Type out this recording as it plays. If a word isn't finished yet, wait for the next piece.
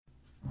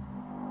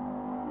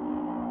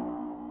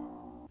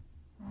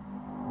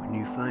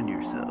find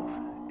yourself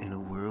in a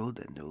world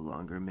that no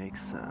longer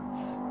makes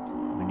sense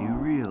when you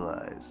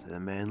realize a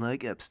man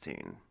like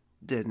Epstein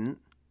didn't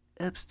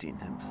Epstein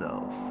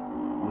himself.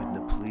 When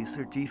the police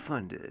are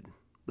defunded,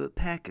 but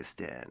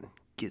Pakistan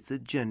gets a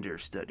gender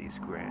studies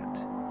grant,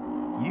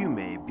 you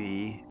may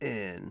be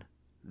in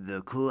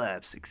the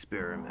collapse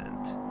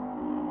experiment.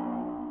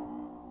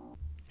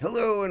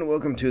 Hello and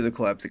welcome to the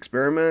Collapse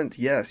Experiment.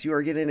 Yes, you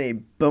are getting a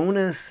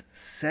bonus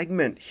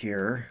segment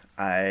here.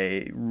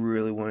 I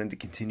really wanted to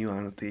continue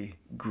on with the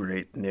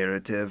great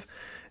narrative.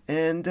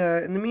 And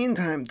in the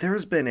meantime,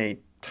 there's been a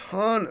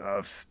ton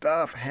of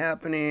stuff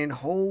happening.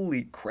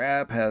 Holy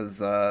crap, has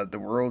the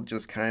world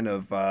just kind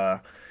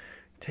of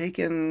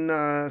taken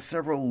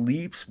several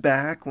leaps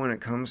back when it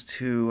comes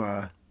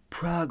to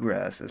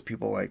progress, as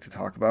people like to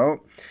talk about.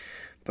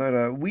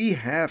 But we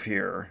have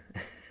here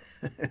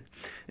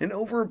an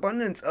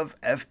overabundance of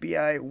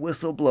FBI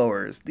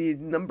whistleblowers. The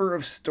number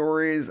of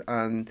stories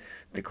on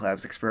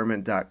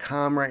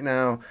thecollapseexperiment.com right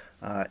now,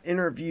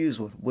 interviews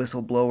with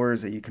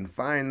whistleblowers that you can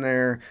find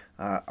there,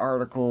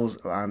 articles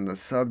on the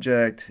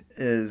subject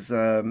is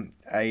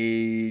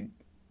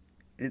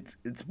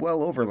it's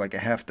well over like a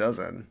half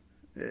dozen.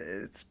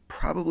 It's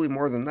probably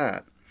more than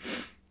that.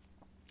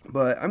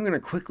 But I'm going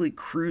to quickly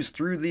cruise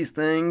through these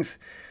things.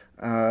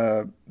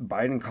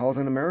 Biden calls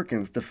on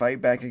Americans to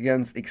fight back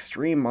against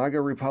extreme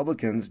MAGA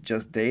Republicans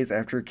just days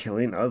after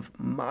killing of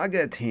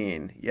MAGA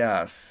teen.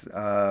 Yes,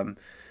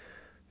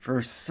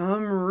 for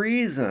some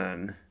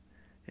reason,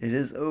 it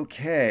is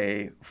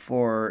okay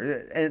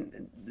for,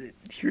 and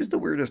here's the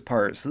weirdest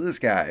part. So this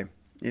guy,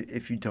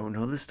 if you don't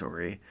know the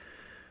story,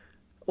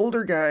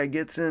 older guy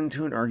gets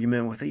into an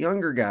argument with a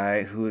younger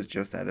guy who is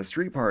just at a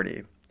street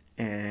party.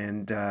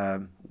 And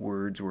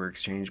words were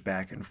exchanged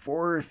back and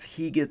forth.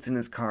 He gets in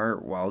his car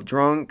while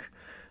drunk,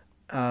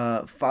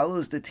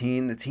 follows the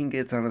teen. The teen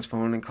gets on his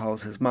phone and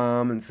calls his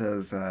mom and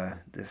says,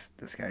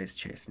 this guy's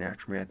chasing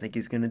after me. I think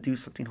he's going to do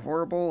something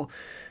horrible.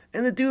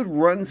 And the dude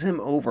runs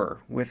him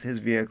over with his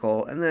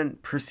vehicle and then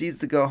proceeds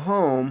to go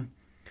home,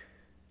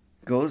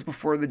 goes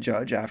before the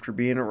judge after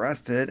being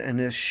arrested, and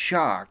is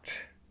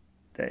shocked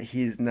that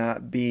he's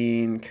not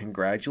being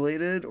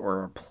congratulated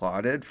or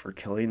applauded for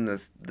killing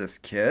this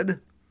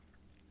kid.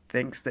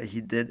 Thinks that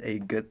he did a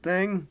good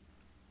thing.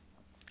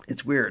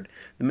 It's weird.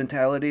 The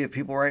mentality of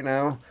people right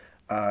now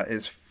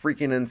is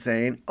freaking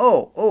insane.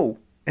 Oh,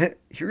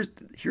 here's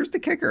the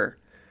kicker.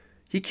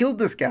 He killed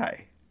this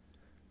guy.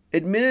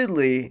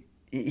 Admittedly,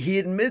 he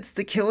admits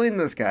to killing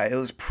this guy. It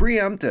was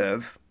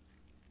preemptive,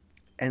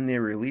 and they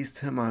released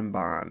him on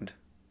bond.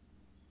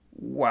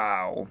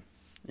 Wow.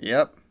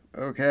 Yep.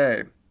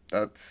 Okay.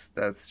 That's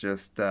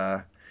just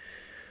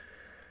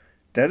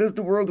that is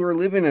the world we're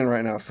living in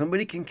right now.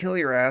 Somebody can kill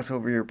your ass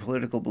over your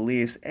political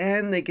beliefs,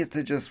 and they get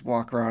to just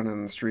walk around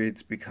in the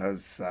streets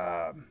because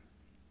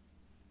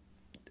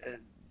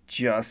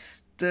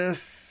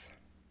justice.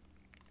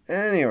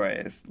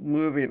 Anyways,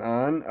 moving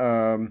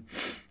on.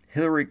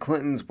 Hillary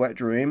Clinton's wet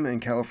dream in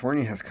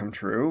California has come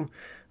true.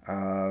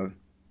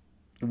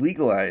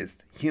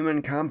 Legalized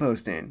human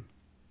composting.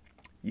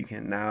 You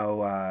can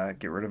now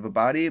get rid of a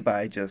body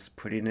by just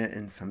putting it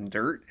in some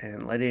dirt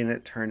and letting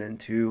it turn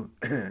into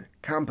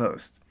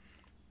compost.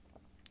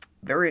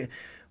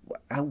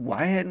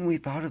 Why hadn't we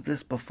thought of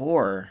this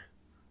before?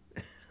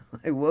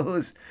 Like,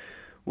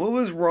 what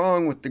was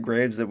wrong with the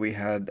graves that we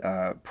had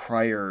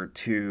prior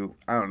to,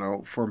 I don't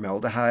know,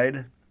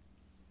 formaldehyde?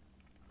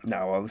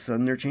 Now all of a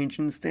sudden they're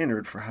changing the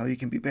standard for how you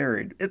can be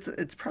buried.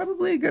 It's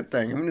probably a good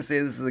thing. I'm going to say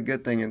this is a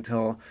good thing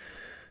until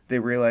they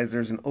realize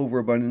there's an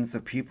overabundance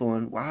of people,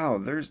 and wow,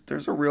 there's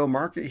a real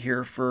market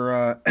here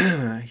for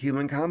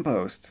human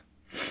compost.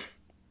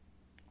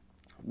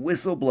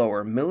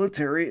 Whistleblower.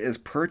 Military is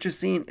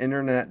purchasing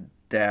internet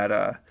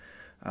data.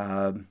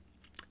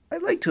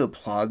 I'd like to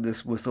applaud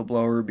this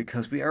whistleblower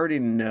because we already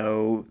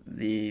know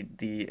the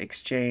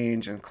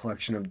exchange and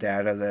collection of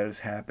data that is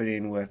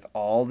happening with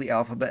all the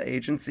alphabet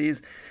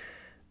agencies.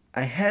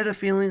 I had a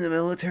feeling the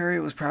military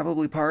was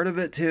probably part of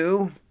it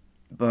too.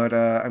 But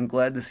I'm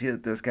glad to see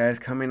that this guy's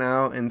coming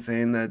out and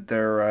saying that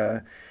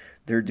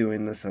they're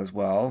doing this as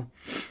well.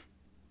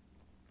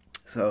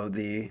 So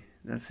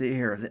let's see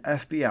here, the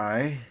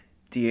FBI,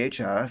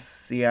 DHS,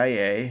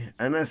 CIA,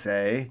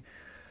 NSA.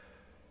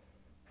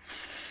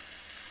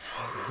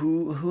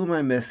 Who am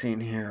I missing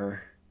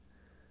here?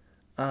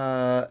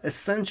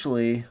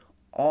 Essentially,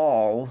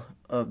 all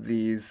of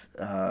these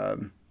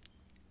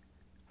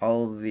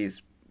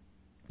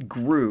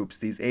groups,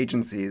 these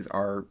agencies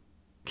are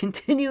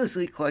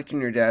continuously collecting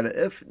your data,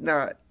 if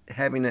not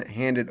having it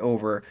handed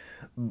over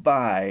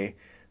by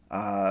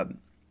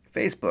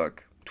Facebook,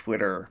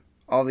 Twitter,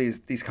 all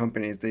these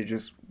companies. They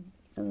just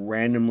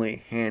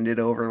randomly hand it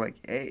over, like,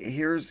 hey,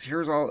 here's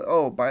all.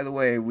 Oh, by the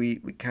way, we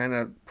kind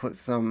of put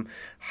some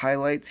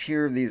highlights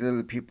here. These are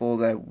the people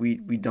that we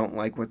don't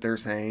like what they're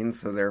saying,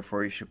 so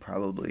therefore you should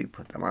probably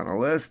put them on a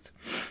list.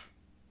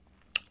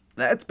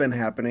 That's been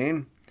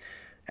happening.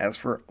 As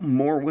for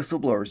more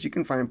whistleblowers, you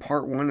can find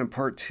part 1 and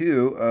part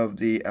 2 of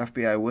the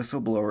FBI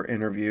whistleblower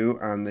interview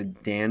on the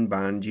Dan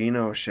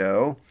Bongino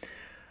show.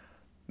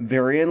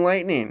 Very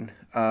enlightening.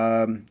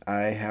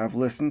 I have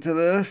listened to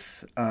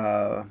this.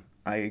 I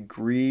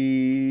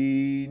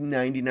agree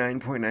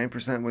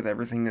 99.9% with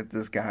everything that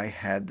this guy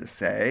had to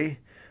say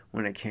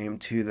when it came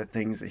to the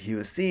things that he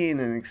was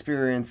seeing and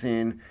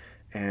experiencing,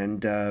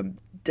 and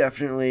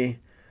definitely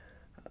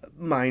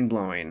mind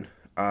blowing.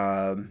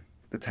 The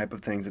type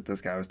of things that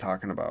this guy was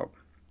talking about.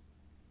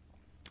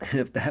 And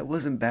if that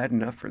wasn't bad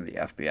enough for the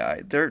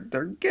FBI,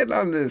 they're getting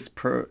on this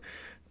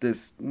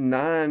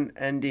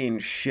non-ending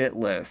shit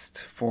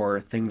list for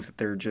things that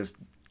they're just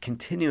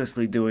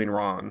continuously doing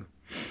wrong.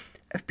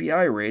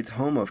 FBI raids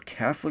home of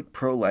Catholic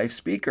pro-life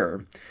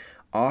speaker,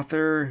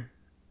 author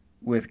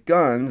with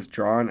guns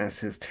drawn as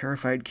his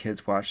terrified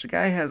kids watch. The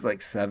guy has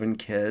like 7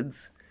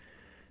 kids,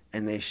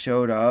 and they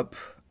showed up.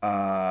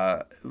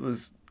 It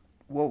was,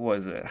 what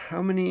was it?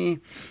 How many?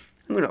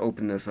 I'm going to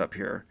open this up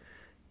here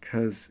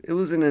because it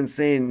was an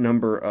insane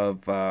number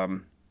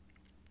of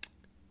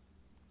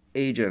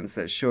agents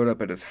that showed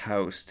up at his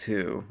house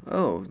too.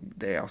 Oh,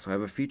 they also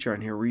have a feature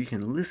on here where you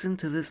can listen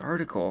to this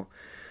article.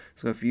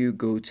 So if you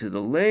go to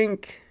the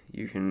link,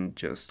 you can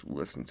just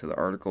listen to the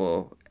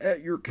article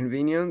at your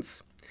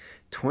convenience.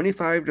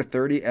 25 to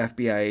 30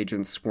 FBI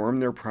agents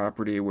swarmed their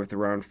property with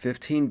around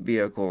 15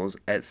 vehicles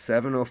at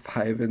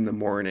 7:05 in the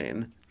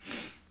morning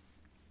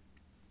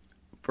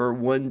for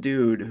one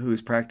dude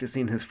who's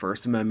practicing his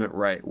First Amendment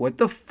right. What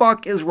the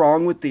fuck is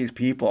wrong with these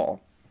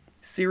people?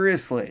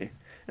 Seriously.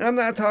 And I'm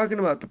not talking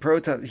about the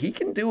protest. He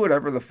can do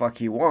whatever the fuck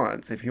he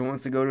wants. If he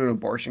wants to go to an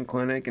abortion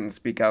clinic and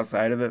speak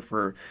outside of it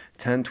for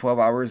 10, 12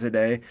 hours a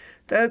day,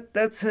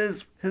 that's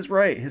his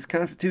right, his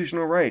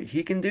constitutional right.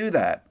 He can do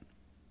that.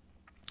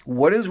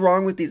 What is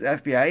wrong with these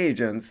FBI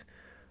agents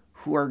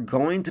who are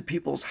going to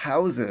people's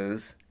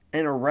houses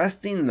and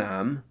arresting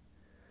them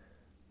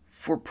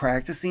for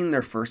practicing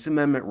their First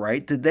Amendment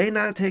right? Did they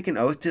not take an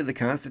oath to the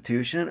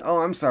Constitution? Oh,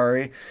 I'm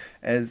sorry.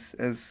 As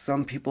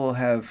some people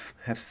have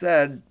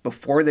said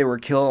before they were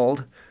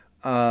killed,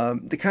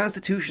 the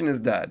Constitution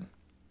is dead.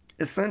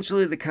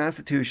 Essentially, the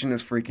Constitution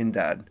is freaking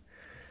dead.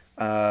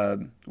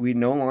 We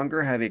no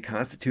longer have a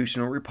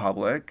constitutional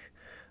republic.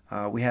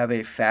 We have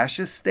a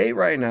fascist state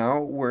right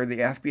now where the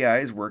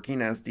FBI is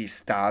working as the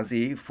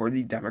Stasi for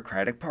the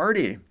Democratic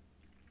Party.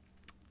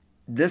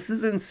 This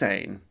is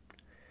insane.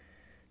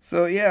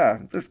 So yeah,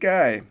 this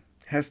guy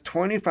has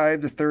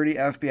 25 to 30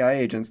 FBI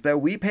agents that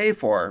we pay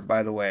for,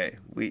 by the way.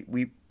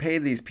 We pay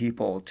these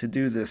people to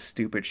do this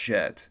stupid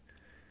shit.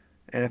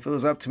 And if it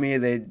was up to me,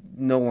 they'd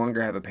no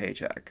longer have a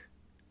paycheck.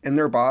 And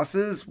their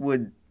bosses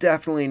would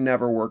definitely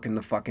never work in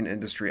the fucking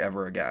industry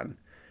ever again.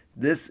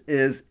 This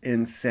is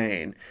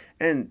insane.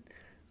 And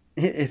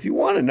if you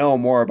want to know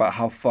more about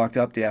how fucked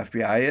up the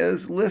FBI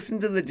is, listen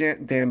to the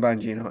Dan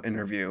Bongino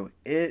interview.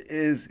 It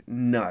is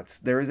nuts.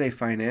 There is a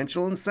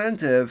financial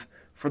incentive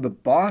for the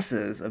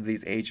bosses of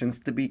these agents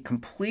to be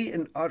complete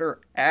and utter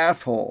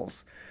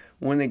assholes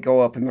when they go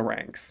up in the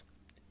ranks.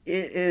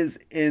 It is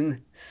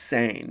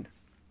insane.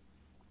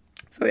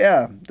 So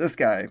yeah, this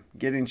guy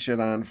getting shit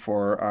on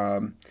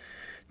for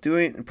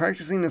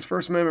practicing his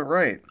First Amendment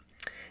right.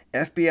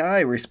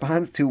 FBI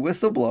responds to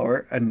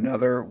whistleblower,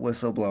 another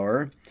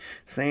whistleblower,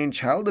 saying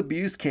child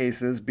abuse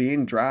cases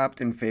being dropped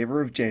in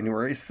favor of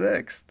January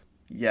 6th.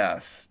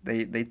 Yes,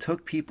 they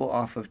took people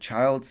off of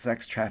child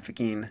sex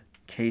trafficking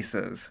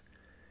cases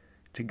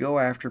to go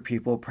after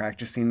people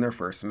practicing their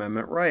First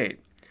Amendment right.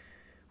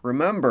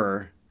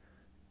 Remember,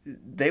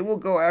 they will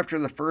go after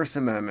the First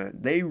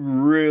Amendment. They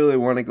really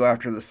want to go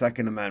after the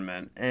Second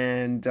Amendment.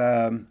 And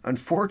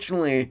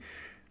unfortunately,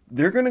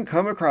 they're going to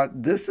come across,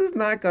 this is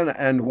not going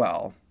to end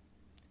well.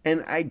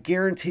 And I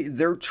guarantee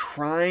they're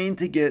trying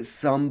to get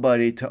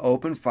somebody to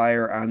open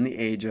fire on the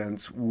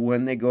agents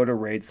when they go to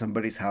raid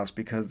somebody's house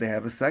because they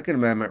have a Second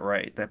Amendment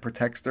right that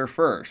protects their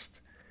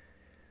First.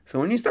 So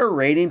when you start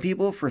raiding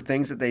people for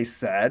things that they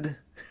said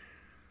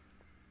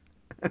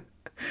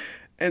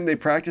and they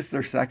practice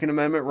their Second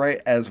Amendment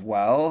right as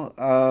well,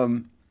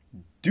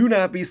 do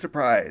not be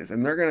surprised.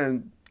 And they're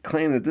going to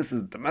claim that this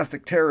is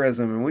domestic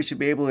terrorism and we should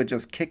be able to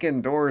just kick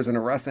in doors and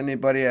arrest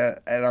anybody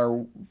at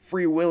our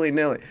free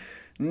willy-nilly.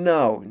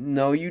 No,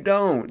 you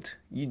don't.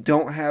 You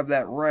don't have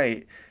that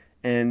right.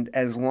 And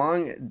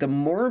the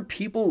more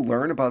people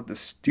learn about the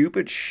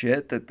stupid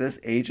shit that this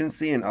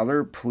agency and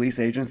other police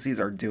agencies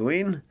are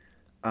doing,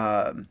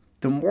 the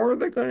more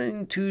they're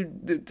going to,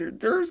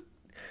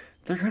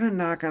 they're going to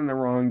knock on the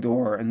wrong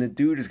door and the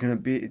dude is going to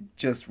be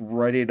just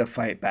ready to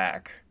fight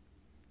back.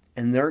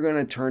 And they're going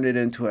to turn it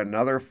into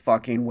another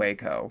fucking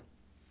Waco.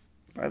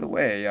 By the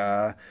way,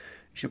 you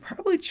should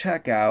probably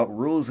check out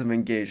Rules of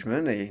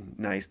Engagement, a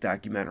nice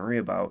documentary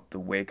about the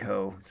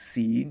Waco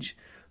siege.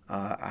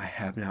 I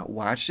have not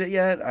watched it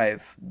yet.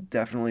 I've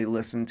definitely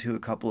listened to a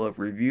couple of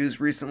reviews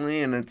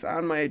recently, and it's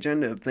on my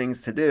agenda of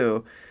things to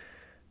do.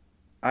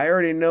 I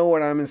already know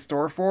what I'm in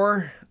store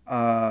for.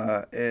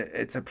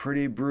 It's a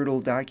pretty brutal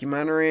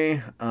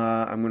documentary.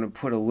 I'm going to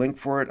put a link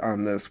for it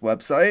on this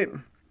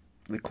website,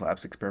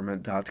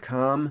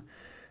 thecollapseexperiment.com,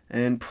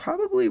 and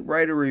probably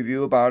write a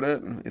review about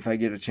it if I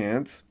get a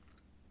chance.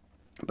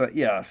 But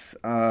yes,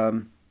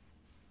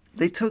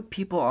 They took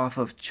people off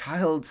of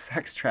child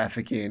sex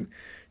trafficking,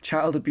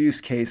 child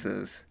abuse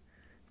cases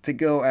to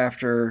go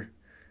after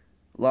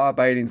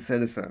law-abiding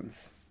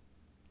citizens.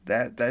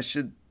 That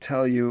should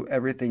tell you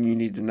everything you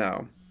need to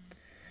know.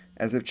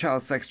 As if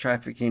child sex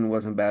trafficking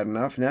wasn't bad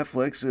enough,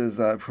 Netflix is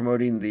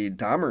promoting the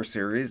Dahmer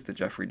series, the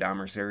Jeffrey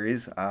Dahmer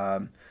series,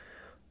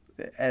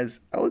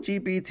 as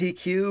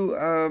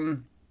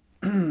LGBTQ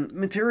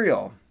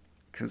material.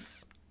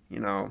 Because, you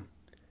know,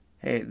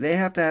 hey, they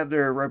have to have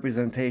their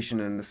representation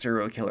in the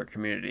serial killer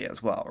community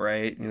as well,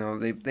 right? You know,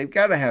 they've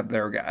got to have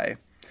their guy.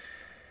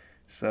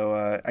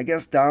 So I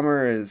guess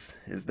Dahmer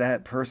is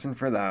that person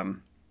for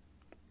them.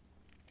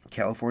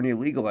 California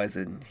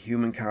legalizing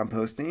human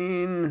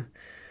composting.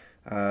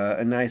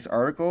 A nice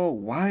article.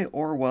 Why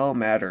Orwell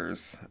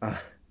matters.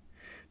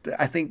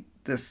 I think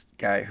this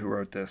guy who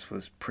wrote this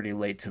was pretty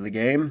late to the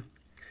game.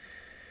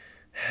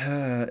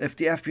 If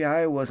the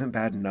FBI wasn't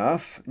bad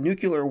enough,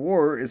 nuclear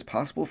war is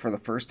possible for the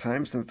first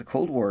time since the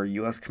Cold War.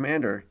 U.S.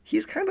 commander.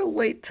 He's kind of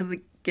late to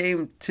the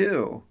game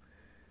too.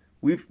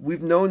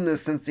 We've known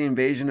this since the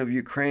invasion of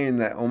Ukraine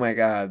that oh my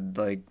god,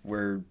 like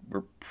we're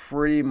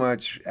pretty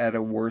much at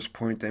a worse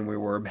point than we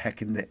were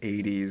back in the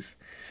 80s.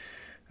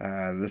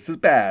 This is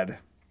bad.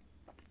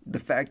 The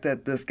fact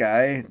that this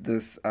guy,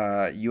 this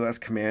U.S.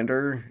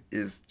 commander,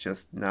 is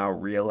just now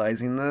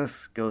realizing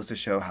this goes to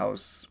show how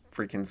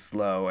freaking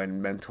slow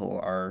and mental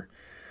our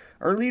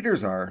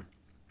leaders are.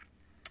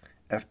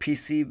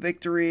 FPC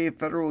victory.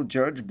 Federal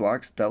judge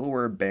blocks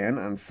Delaware ban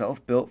on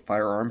self-built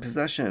firearm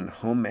possession.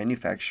 Home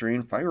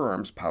manufacturing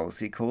firearms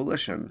policy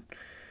coalition.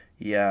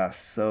 Yeah,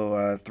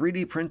 so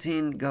 3D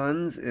printing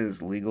guns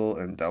is legal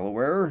in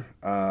Delaware.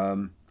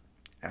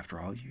 After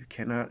all, you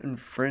cannot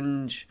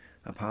infringe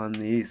upon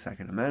the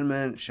Second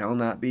Amendment. Shall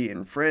not be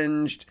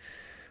infringed.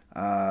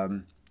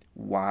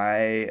 Why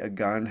a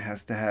gun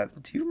has to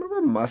have... Do you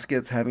remember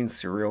muskets having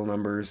serial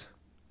numbers?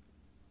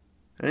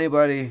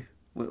 Anybody?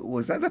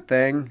 Was that a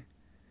thing?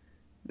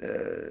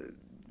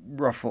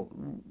 Ruffle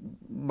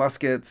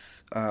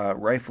muskets,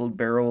 rifled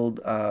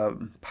barreled,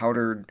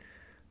 powdered,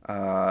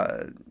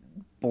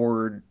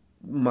 bored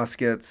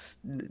muskets.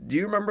 Do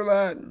you remember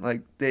that?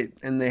 Like they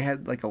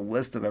had like a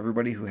list of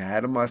everybody who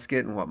had a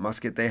musket and what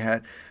musket they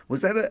had.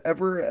 Was that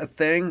ever a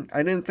thing?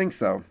 I didn't think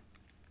so.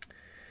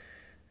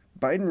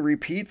 Biden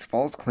repeats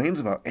false claims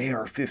about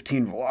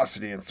AR-15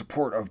 velocity in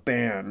support of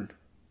ban.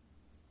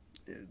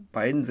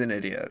 Biden's an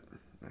idiot,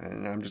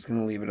 and I'm just going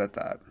to leave it at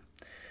that.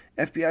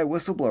 FBI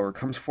whistleblower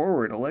comes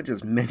forward,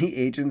 alleges many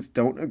agents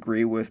don't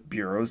agree with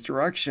Bureau's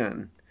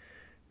direction.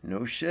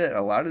 No shit.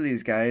 A lot of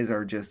these guys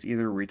are just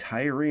either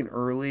retiring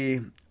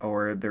early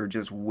or they're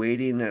just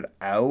waiting it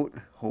out,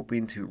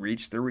 hoping to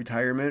reach their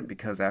retirement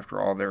because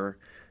after all they're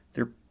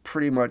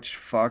pretty much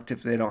fucked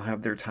if they don't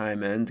have their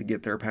time in to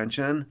get their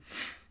pension.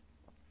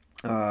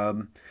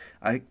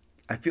 I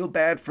feel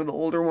bad for the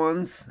older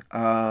ones.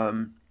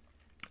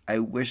 I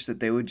wish that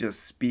they would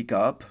just speak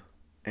up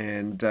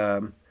and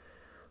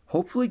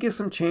hopefully get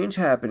some change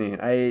happening.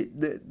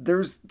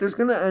 There's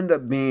going to end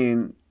up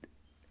being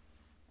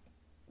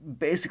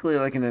basically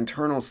like an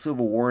internal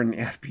civil war in the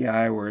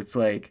FBI where it's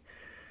like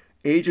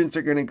agents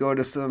are going to go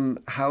to some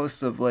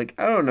house of like,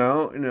 I don't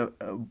know, an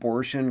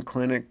abortion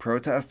clinic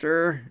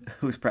protester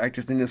who's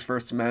practicing his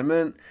First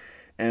Amendment.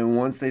 And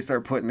once they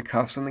start putting the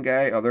cuffs on the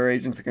guy, other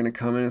agents are going to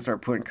come in and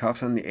start putting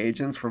cuffs on the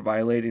agents for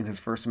violating his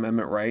First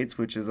Amendment rights,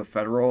 which is a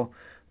federal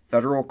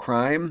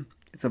crime.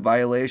 It's a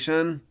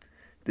violation.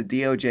 The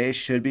DOJ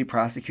should be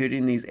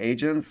prosecuting these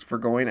agents for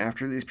going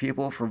after these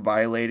people for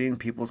violating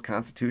people's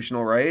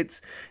constitutional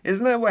rights.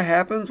 Isn't that what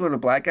happens when a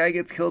black guy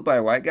gets killed by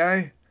a white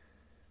guy?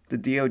 The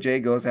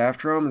DOJ goes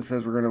after him and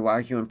says, we're going to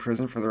lock you in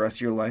prison for the rest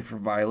of your life for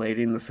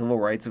violating the civil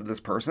rights of this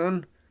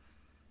person?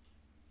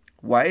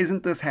 Why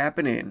isn't this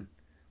happening?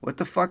 What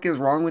the fuck is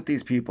wrong with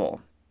these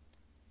people?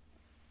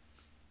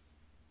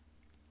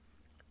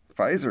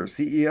 Pfizer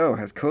CEO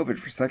has COVID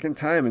for second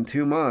time in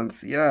 2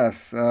 months.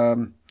 Yes,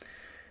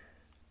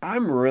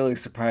 I'm really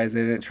surprised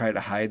they didn't try to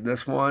hide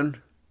this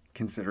one,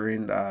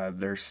 considering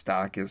their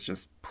stock is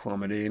just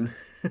plummeting.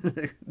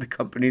 The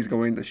company's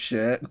going to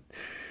shit.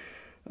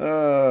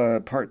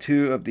 Part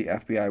 2 of the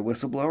FBI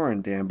whistleblower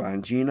and Dan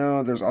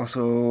Bongino. There's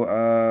also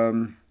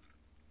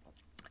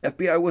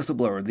FBI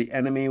whistleblower, The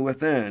Enemy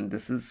Within.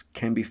 This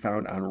can be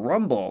found on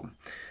Rumble.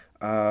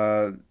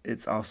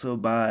 It's also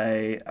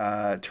by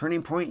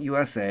Turning Point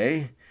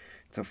USA.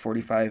 It's a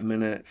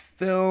 45-minute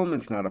film.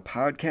 It's not a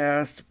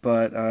podcast,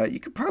 but you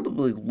could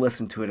probably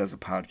listen to it as a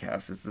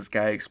podcast. It's this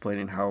guy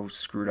explaining how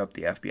screwed up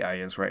the FBI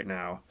is right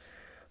now.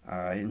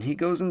 And he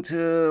goes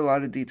into a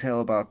lot of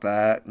detail about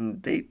that.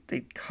 And they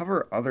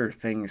cover other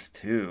things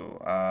too.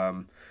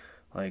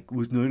 Like,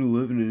 was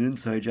 9/11 an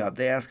inside job?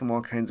 They ask him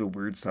all kinds of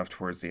weird stuff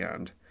towards the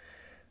end.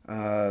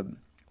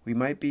 We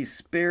might be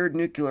spared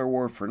nuclear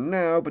war for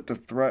now, but the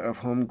threat of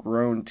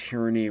homegrown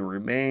tyranny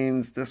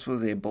remains. This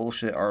was a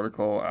bullshit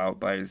article out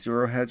by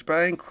Zero Hedge, but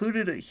I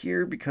included it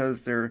here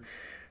because they're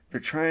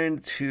trying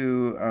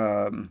to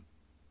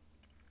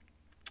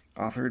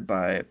authored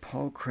by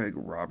Paul Craig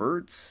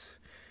Roberts,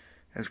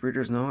 As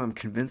readers know, I'm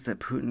convinced that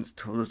Putin's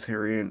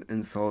totalitarian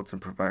insults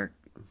and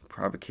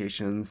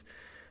provocations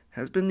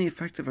has been the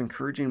effect of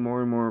encouraging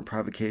more and more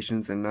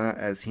provocations and not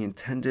as he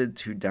intended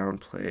to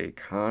downplay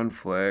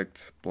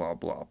conflict, blah,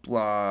 blah,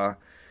 blah.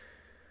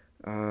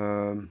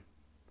 Um,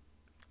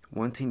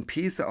 Wanting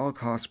peace at all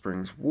costs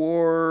brings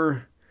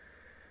war.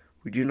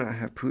 We do not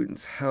have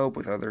Putin's help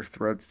with other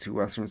threats to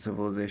Western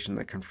civilization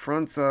that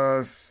confronts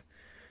us.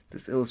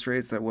 This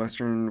illustrates that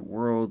Western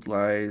world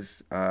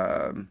lies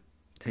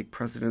take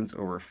precedence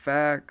over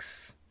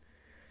facts.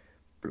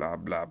 Blah,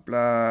 blah,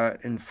 blah.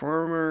 In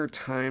former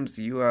times,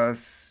 the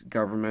U.S.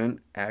 government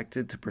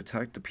acted to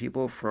protect the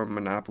people from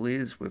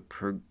monopolies with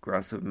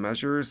progressive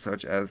measures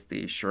such as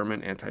the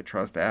Sherman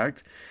Antitrust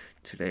Act,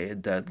 today a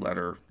dead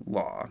letter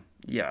law.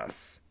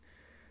 Yes.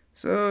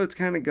 So it's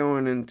kind of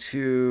going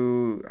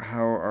into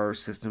how our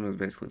system is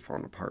basically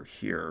falling apart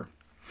here.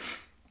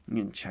 You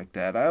can check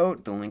that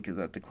out. The link is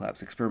at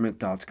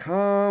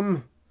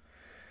thecollapseexperiment.com.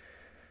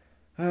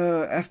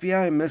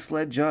 FBI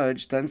misled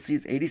judge then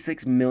seized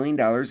 $86 million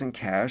in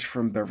cash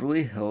from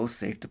Beverly Hills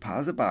safe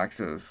deposit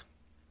boxes.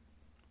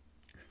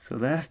 So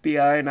the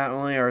FBI, not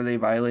only are they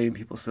violating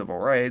people's civil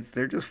rights,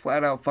 they're just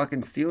flat out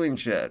fucking stealing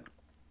shit.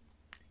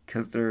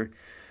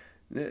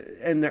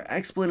 And their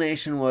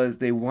explanation was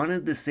they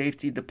wanted the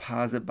safety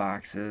deposit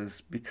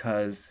boxes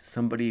because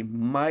somebody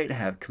might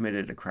have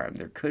committed a crime.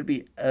 There could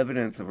be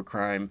evidence of a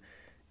crime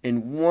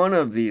in one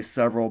of these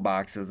several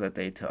boxes that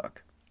they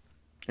took.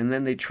 And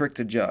then they tricked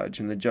a judge,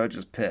 and the judge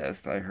is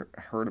pissed. I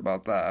heard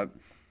about that.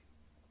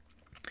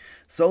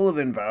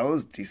 Sullivan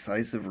vows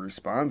decisive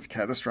response,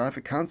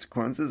 catastrophic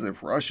consequences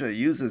if Russia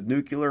uses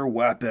nuclear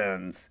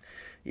weapons.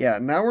 Yeah,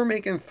 now we're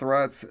making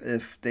threats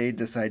if they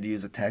decide to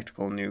use a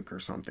tactical nuke or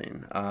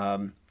something.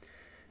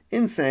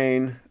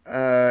 Insane.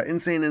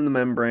 Insane in the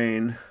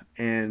membrane.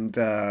 And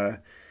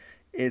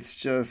it's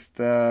just...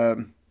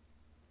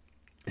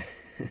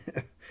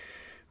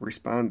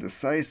 respond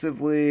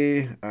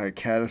decisively,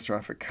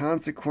 catastrophic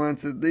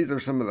consequences. These are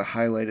some of the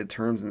highlighted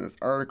terms in this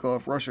article.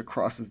 If Russia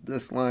crosses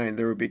this line,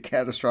 there would be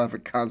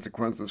catastrophic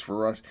consequences for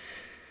Russia.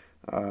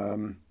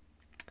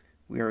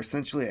 We are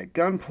essentially at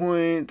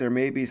gunpoint. There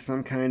may be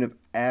some kind of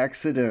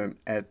accident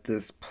at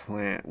this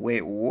plant.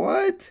 Wait,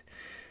 what?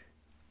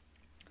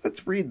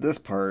 Let's read this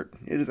part.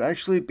 It is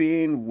actually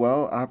being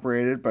well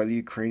operated by the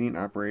Ukrainian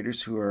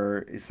operators who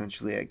are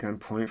essentially at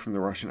gunpoint from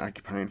the Russian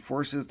occupying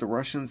forces. The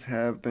Russians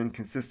have been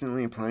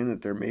consistently implying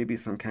that there may be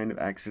some kind of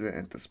accident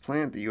at this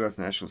plant, the U.S.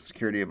 National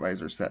Security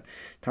Advisor said.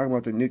 Talking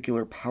about the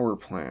nuclear power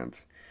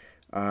plant.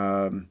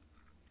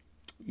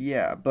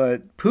 Yeah,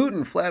 but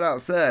Putin flat out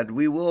said,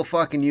 we will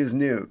fucking use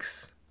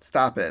nukes.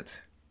 Stop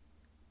it.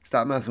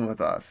 Stop messing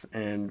with us.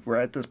 And we're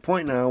at this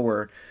point now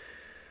where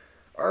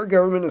our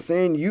government is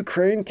saying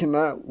Ukraine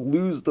cannot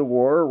lose the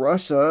war.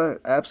 Russia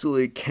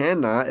absolutely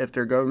cannot, if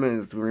their government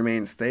is to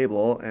remain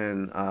stable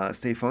and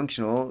stay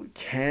functional,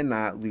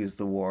 cannot lose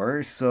the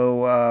war.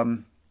 So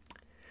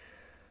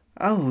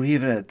I'll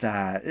leave it at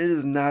that. It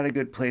is not a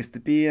good place to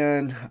be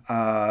in.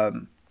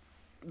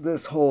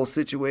 This whole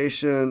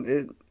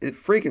situation, it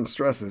freaking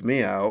stresses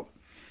me out.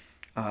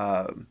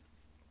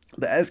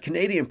 But as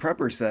Canadian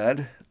Prepper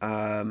said,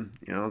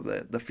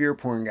 the fear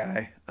porn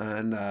guy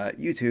on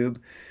YouTube,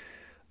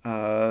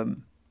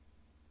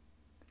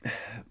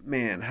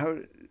 man,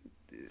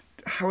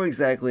 how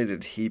exactly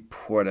did he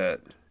put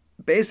it?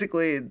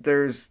 Basically,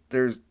 there's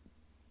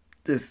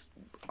this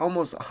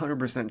almost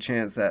 100%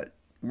 chance that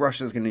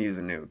Russia's going to use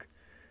a nuke.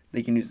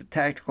 They can use a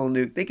tactical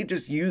nuke. They could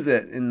just use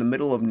it in the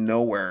middle of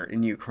nowhere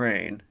in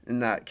Ukraine and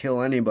not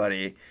kill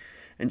anybody.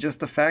 And just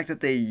the fact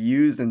that they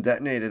used and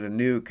detonated a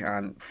nuke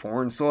on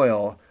foreign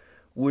soil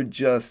would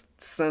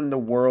just send the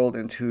world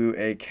into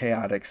a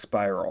chaotic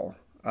spiral.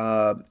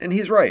 And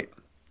he's right.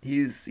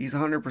 He's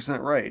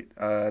 100% right.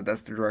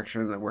 That's the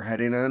direction that we're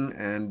heading in,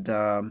 and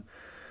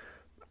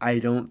I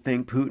don't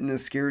think Putin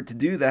is scared to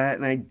do that.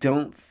 And I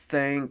don't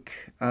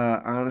think,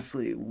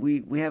 honestly,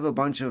 we have a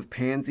bunch of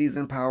pansies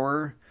in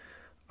power.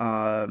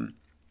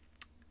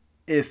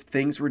 If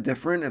things were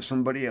different, if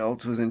somebody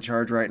else was in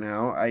charge right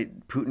now,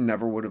 Putin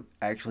never would have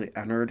actually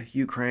entered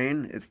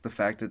Ukraine. It's the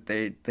fact that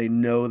they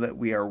know that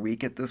we are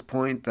weak at this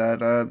point that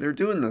they're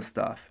doing this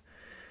stuff.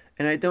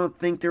 And I don't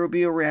think there will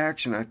be a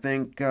reaction. I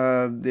think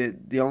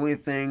the only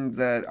thing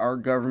that our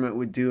government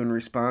would do in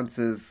response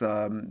is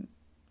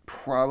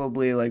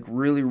probably like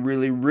really,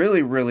 really,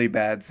 really, really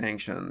bad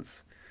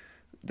sanctions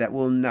that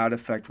will not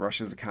affect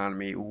Russia's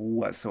economy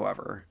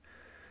whatsoever.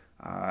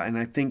 And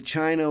I think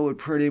China would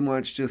pretty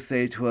much just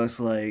say to us,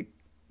 like,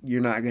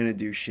 you're not going to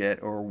do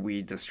shit or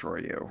we destroy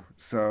you.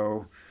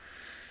 So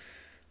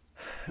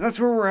that's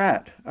where we're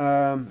at.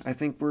 I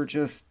think we're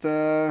just...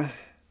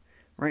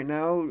 right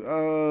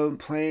now,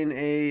 playing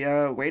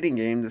a waiting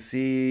game to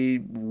see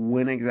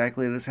when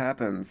exactly this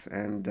happens,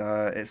 and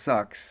it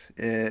sucks.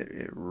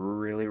 It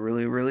really,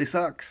 really, really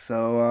sucks.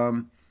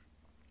 So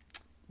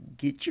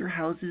get your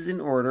houses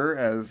in order,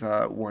 as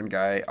one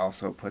guy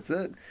also puts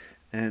it,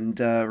 and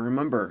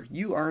remember,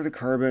 you are the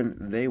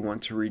carbon they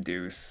want to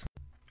reduce.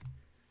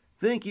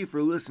 Thank you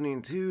for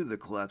listening to the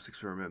Collapse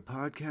Experiment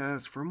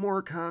podcast. For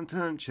more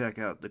content, check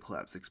out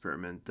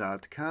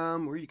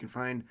thecollapseexperiment.com where you can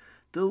find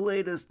the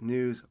latest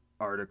news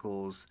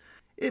articles.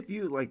 If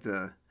you'd like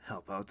to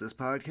help out this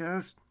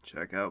podcast,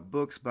 check out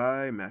books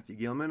by Matthew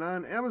Gilman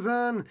on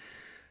Amazon,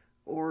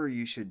 or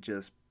you should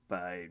just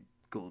buy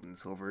gold and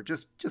silver.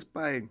 Just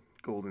buy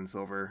gold and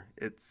silver.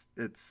 It's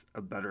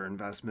a better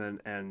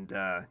investment, and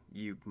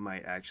you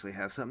might actually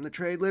have something to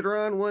trade later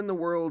on when the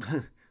world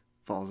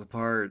falls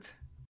apart.